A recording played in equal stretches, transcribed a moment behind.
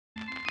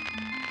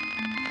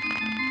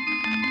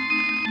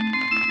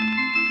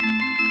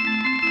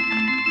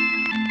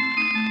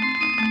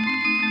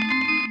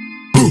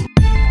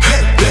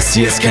Das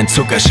hier ist kein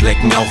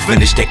Zuckerschlecken, auch wenn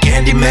dich der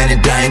Candyman in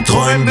deinen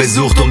Träumen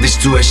besucht, um dich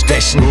zu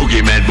erstechen.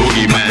 Boogeyman,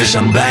 Boogeyman. Pack mich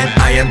an Bein,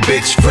 Iron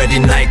Bitch, Freddy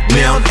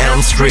Nightmare und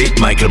Elm Street,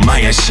 Michael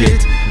Myers Shit.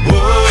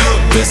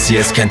 Das hier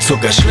ist kein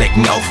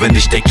Zuckerschlecken, auch wenn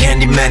dich der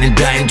Candyman in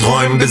deinen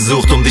Träumen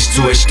besucht, um dich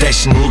zu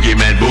erstechen.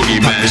 Boogeyman,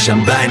 Boogeyman. Pack mich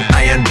an Bein,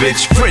 Iron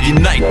Bitch, Freddy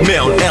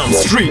Nightmare und Elm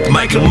Street,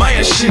 Michael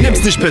Myers Shit.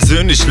 Nimm's nicht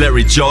persönlich,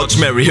 Larry, George,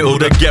 Mary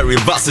oder Gary.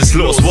 Was ist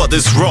los? What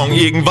is wrong?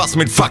 Irgendwas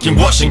mit fucking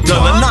Washington.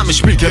 Dein Name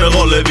spielt keine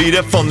Rolle, wie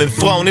der von den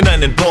Frauen in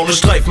einen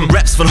Pornostreifen.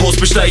 Raps von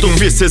Hostbesteigung, du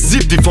wirst der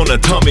Siebte von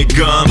Atomic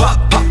Gun.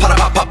 Pap, pap, pap,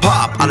 pap, pap,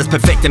 pap. Alles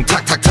perfekt im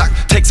Takt, Takt, Takt.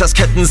 Texas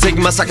Ketten,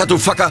 Sägen, Massaker, du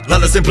Fucker.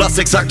 Alles in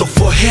Plastik, sag doch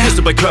vorher. Bist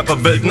du bei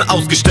Körperwelten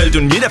ausgestellt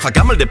und jeder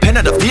vergammelte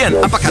Penner darf dir ein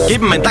Uppercut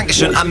geben. Mein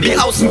Dankeschön an die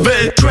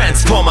Außenwelt.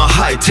 Transformer,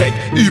 Hightech,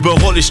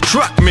 überrollig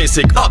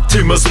Truckmäßig.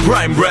 Optimus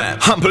Prime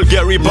Rap, Humble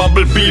Gary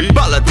Bumblebee,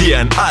 ballert dir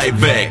ein Ei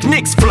weg.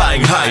 Nix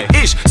flying high,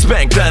 ich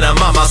spank deiner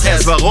Mamas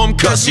Ass. Warum?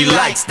 Cause she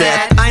likes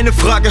that. Eine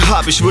Frage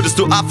hab ich, wurdest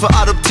du Affe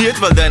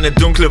adoptiert? Weil deine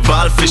dunkle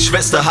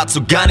Walfischschwester hat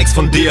so gar nichts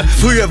von dir.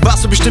 Früher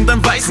warst du bestimmt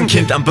ein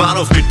Waisenkind am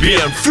Bahnhof mit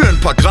Bier. Und für ein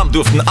paar Gramm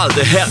durften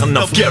alte Herren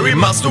auf Gary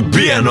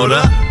masturbieren,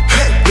 oder?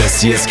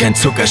 Das hier ist kein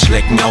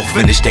Zuckerschlecken, auch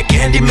wenn dich der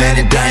Candyman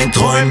in deinen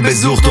Träumen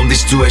besucht, um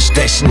dich zu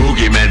erstechen.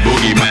 Boogeyman,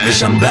 Boogeyman. Pack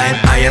mich an Bein,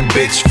 Iron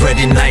Bitch,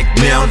 Freddy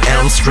Nightmare und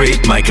Elm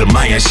Street, Michael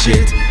Myers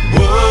Shit.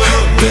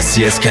 Das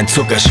hier ist kein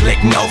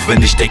Zuckerschlecken, auch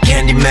wenn dich der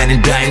Candyman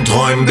in deinen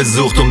Träumen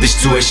besucht, um dich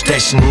zu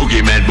erstechen.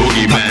 Boogeyman,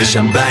 Boogeyman. Pack mich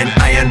an Bein,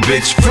 Iron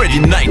Bitch, Freddy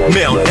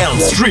Nightmare und Elm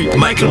Street,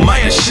 Michael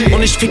Myers Shit.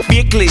 Und ich fick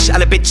wirklich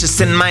alle Bitches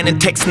in meinen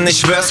Texten, ich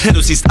schwör's.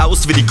 Du siehst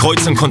aus wie die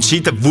Kreuzung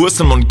Conchita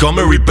Wurst und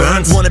Montgomery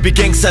Burns. Wannabe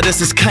Gangster, das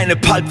ist keine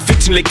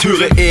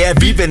Pulp-Fiction-Lektüre, eher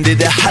wie wenn dir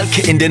der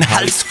Halke in den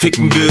Hals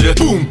ficken würde.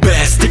 Boom,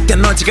 Bass, Dick, der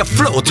 90er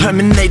Flow,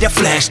 Terminator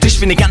Flash. Dich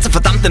wie eine ganze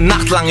verdammte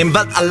Nacht lang im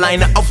Wald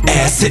alleine auf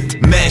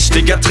Acid. Mash,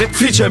 Digga,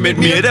 Trip-Feature mit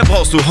mir, da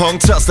brauchst du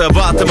Honk-Taster.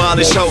 Warte mal,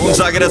 ich schau und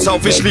sage das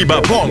auf, ich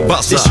lieber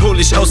Bombasser. Ich hol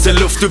dich aus der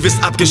Luft, du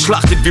wirst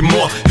abgeschlachtet wie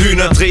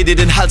Moorhühner. Dreh dir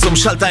den Hals um,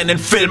 schalt deinen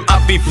Film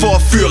ab wie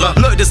Vorführer.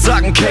 Leute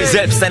sagen, Kay,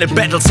 selbst deine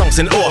Battle-Songs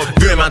sind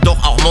Ohrwürmer.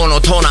 Doch auch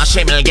monotoner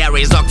Schimmel,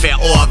 Gary sorgt für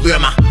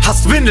Ohrwürmer.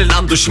 Hast Windeln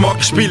an, du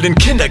Schmock, spiel den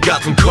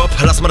Kindergartenkopf.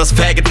 Lass mal das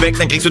Faggot weg,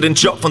 dann kriegst du den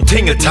Job von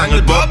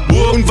Tingle-Tangle-Bob.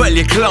 Und weil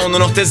ihr Clown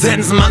nur noch der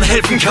Sensenmann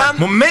helfen kann.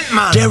 Moment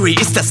mal, Gary,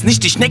 ist das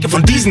nicht die Schnecke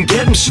von diesem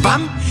gelben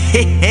Schwamm?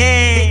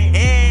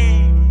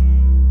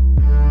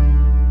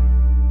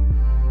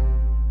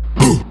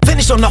 Wenn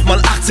ich doch nochmal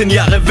 18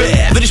 Jahre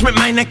wär, würde ich mit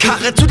meiner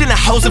Karre zu dir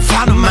nach Hause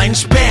fahren und meinen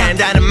Speer in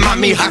deine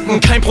Mami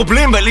hacken. Kein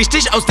Problem, weil ich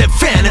dich aus der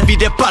Ferne wie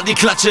der Buddy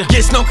klatsche.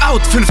 Gehst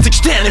Knockout, 50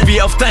 Sterne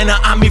wie auf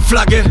deiner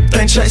Army-Flagge.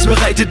 Dein Scheiß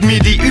bereitet mir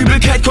die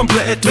Übelkeit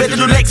komplett. Wette,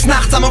 du leckst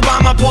nachts am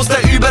Obama-Poster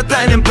über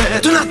deinem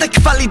Bett. Du nach der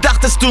Quali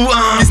dachtest du,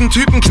 diesen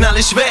Typen knall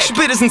ich weg.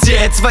 Spätestens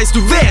jetzt weißt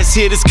du, wer ist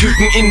hier das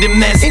Küken in dem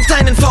Nest. In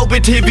deinen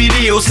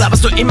VBT-Videos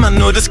laberst du immer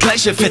nur das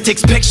gleiche. Fette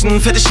X-Paction,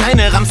 fette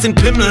Scheine, rammst den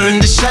Pimmel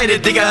in die Scheide,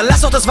 Digga.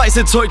 Lass doch das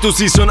weiße Zeug, du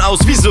siehst schon aus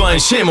wie so ein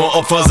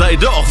Chemo-Opfer. Sei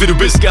doch, wie du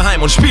bist,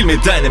 geheim und spiel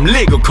mit deinem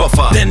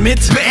Lego-Koffer. Denn mit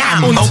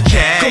Bam und okay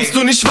kommst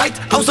du nicht weit,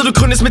 außer du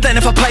gründest mit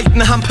deiner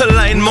verpeilten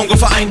Hampelei einen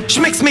Mongo-Verein.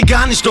 Schmeckst mir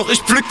gar nicht, doch ich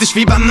pflück dich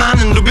wie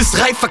Bananen. Du bist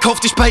reif,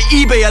 verkauf dich bei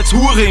eBay als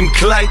Hure im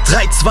Kleid.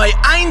 3, 2,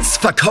 1,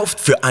 verkauft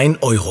für 1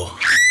 Euro.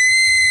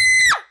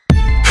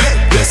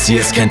 Das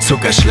hier ist kein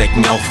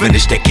Zuckerschlecken, auch wenn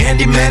dich der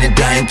Candyman in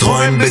deinen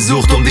Träumen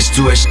besucht, um dich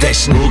zu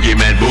erstechen.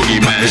 Boogeyman,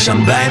 Boogeyman. Pack mich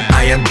an Bein,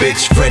 Iron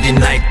Bitch, Freddy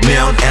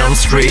Nightmare und Elm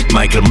Street,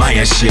 Michael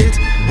Myers Shit.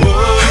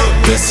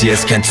 Das hier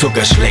ist kein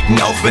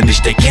Zuckerschlecken, auch wenn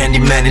dich der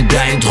Candyman in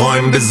deinen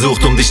Träumen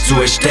besucht, um dich zu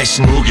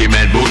erstechen.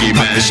 Boogeyman,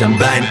 Boogeyman. Pack mich an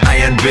Bein,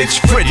 Iron Bitch,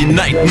 Freddy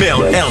Nightmare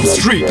und Elm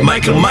Street,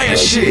 Michael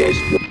Myers Shit.